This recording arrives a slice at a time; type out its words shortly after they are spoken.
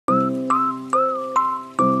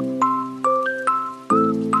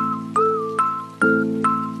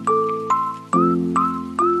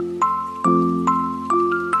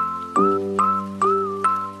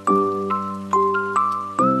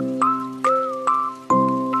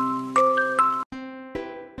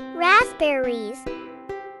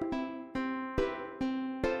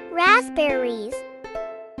raspberries.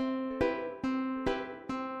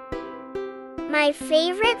 My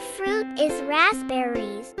favorite fruit is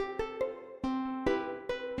raspberries.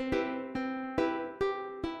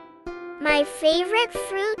 My favorite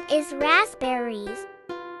fruit is raspberries.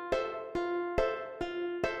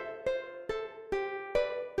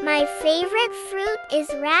 My favorite fruit is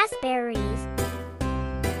raspberries.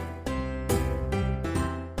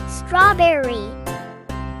 Strawberry.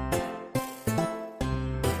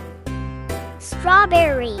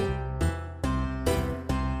 Strawberry.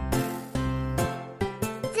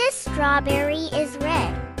 This strawberry is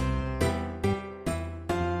red.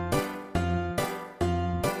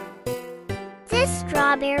 This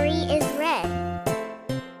strawberry is red.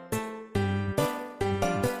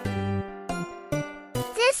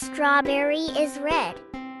 This strawberry is red.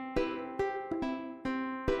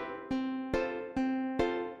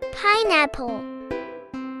 Pineapple.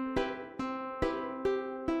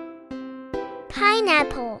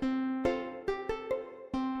 Pineapple.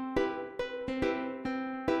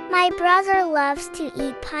 My brother loves to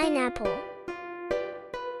eat pineapple.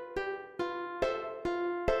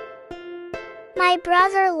 My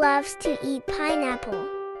brother loves to eat pineapple.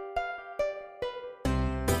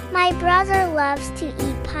 My brother loves to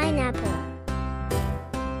eat pineapple.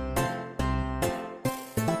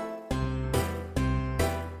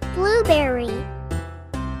 Blueberry.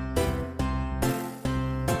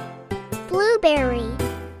 Blueberry.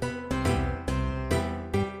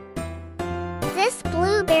 This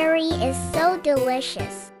blueberry is so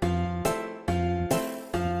delicious.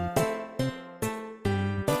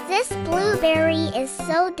 This blueberry is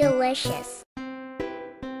so delicious.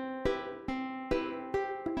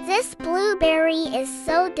 This blueberry is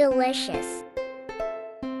so delicious.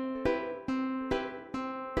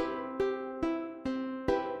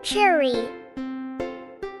 Cherry.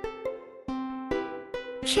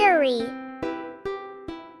 Cherry.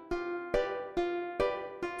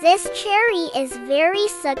 This cherry is very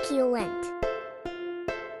succulent.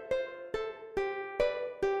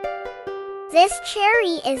 This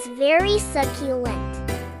cherry is very succulent.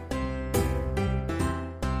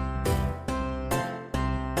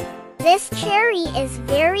 This cherry is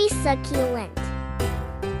very succulent.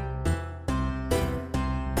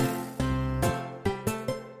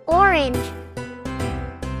 Orange.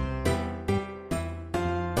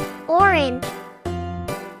 Orange.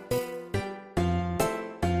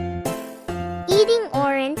 Eating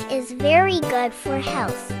orange is very good for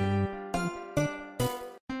health.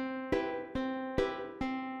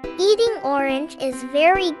 Eating orange is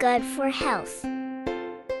very good for health.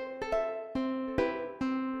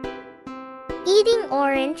 Eating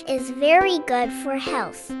orange is very good for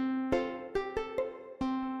health.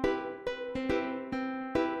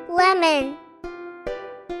 Lemon.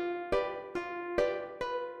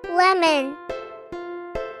 Lemon.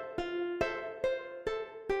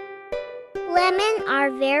 Lemon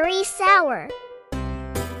are very sour.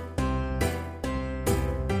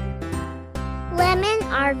 Lemon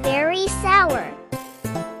are very sour.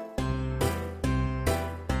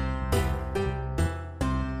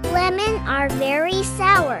 Lemon are very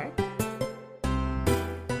sour.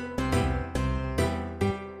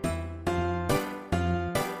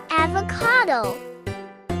 Avocado.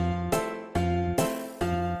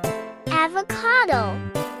 Avocado.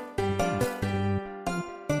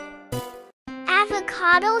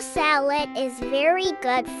 Avocado salad is very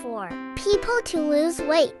good for people to lose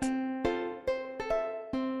weight.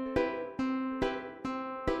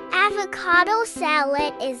 Avocado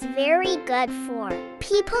salad is very good for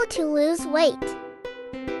people to lose weight.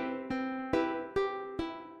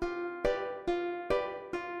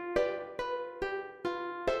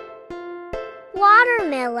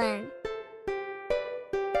 Watermelon.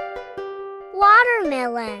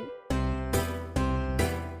 Watermelon.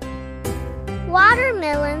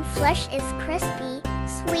 Watermelon flesh is crispy,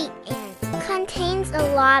 sweet, and contains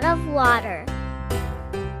a lot of water.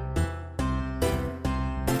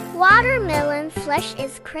 Watermelon flesh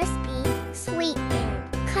is crispy, sweet,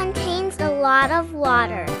 and contains a lot of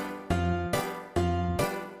water.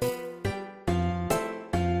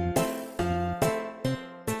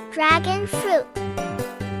 Dragon fruit.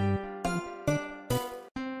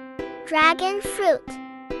 Dragon fruit.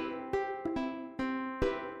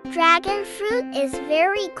 Dragon fruit is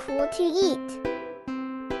very cool to eat.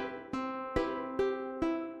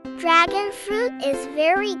 Dragon fruit is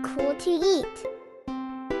very cool to eat.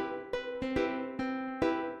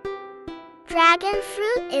 Dragon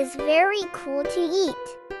fruit is very cool to eat.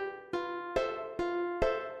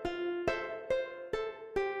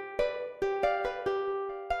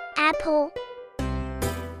 Apple.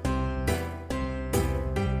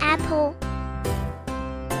 Apple.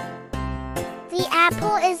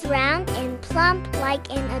 apple is round and plump like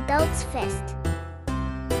an adult's fist.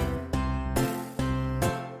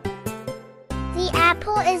 The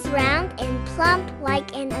apple is round and plump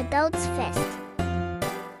like an adult's fist.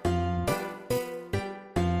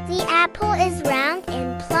 The apple is round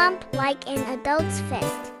and plump like an adult's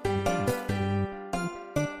fist.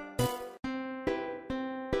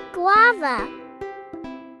 Guava.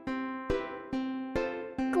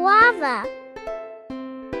 Guava.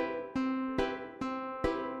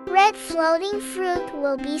 Red floating fruit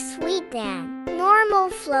will be sweet than normal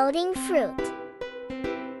floating fruit.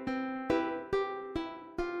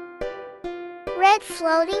 Red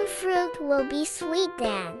floating fruit will be sweet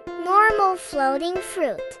than normal floating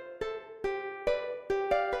fruit.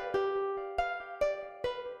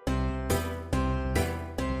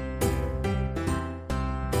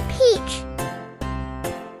 Peach.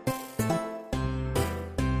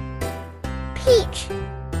 Peach.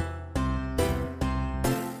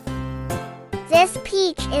 This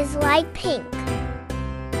peach is light pink.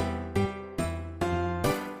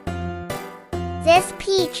 This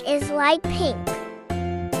peach is light pink.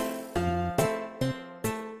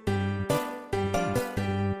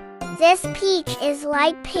 This peach is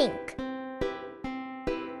light pink.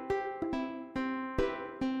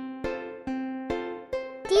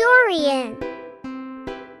 Durian.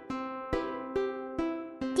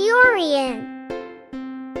 Durian.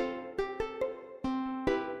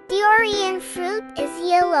 Durian fruit is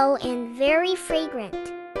yellow and very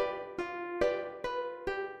fragrant.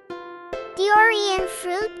 Durian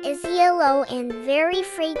fruit is yellow and very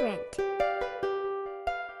fragrant.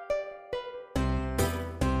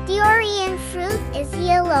 Durian fruit is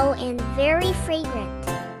yellow and very fragrant.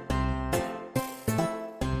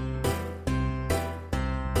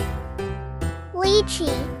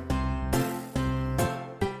 Lychee.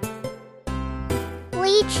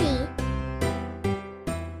 Lychee.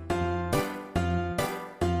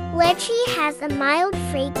 Lychee has a mild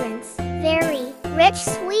fragrance, very rich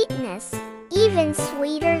sweetness, even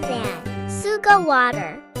sweeter than sugar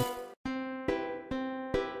water.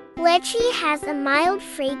 Lychee has a mild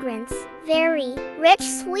fragrance, very rich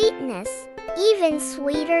sweetness, even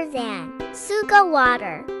sweeter than sugar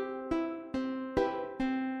water.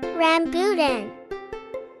 Rambutan.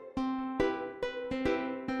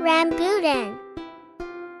 Rambutan.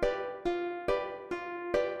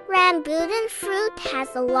 Rambutan fruit has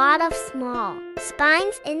a lot of small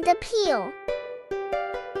spines in the peel.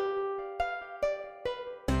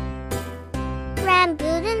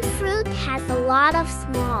 Rambutan fruit has a lot of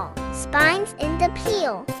small spines in the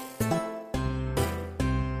peel.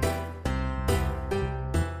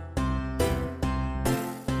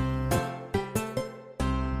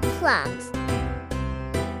 Plums.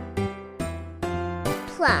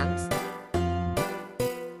 Plums.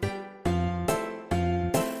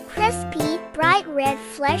 Crispy, bright red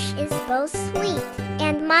flesh is both sweet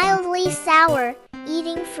and mildly sour,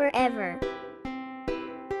 eating forever.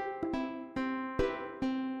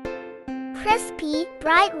 Crispy,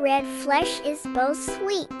 bright red flesh is both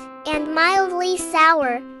sweet and mildly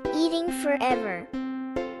sour, eating forever.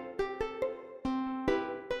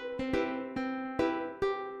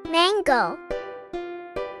 Mango.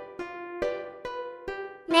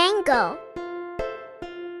 Mango.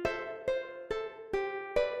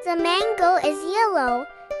 The mango is yellow,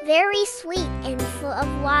 very sweet and full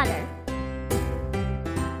of water.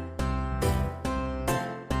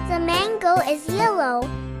 The mango is yellow,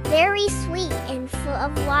 very sweet and full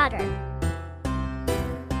of water.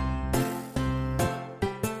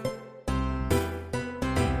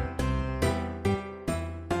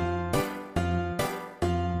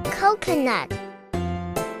 Coconut.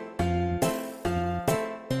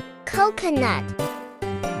 Coconut.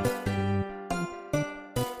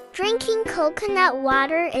 Drinking coconut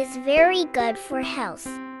water is very good for health.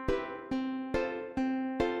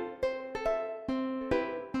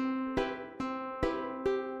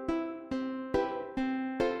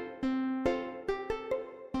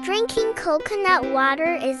 Drinking coconut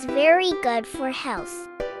water is very good for health.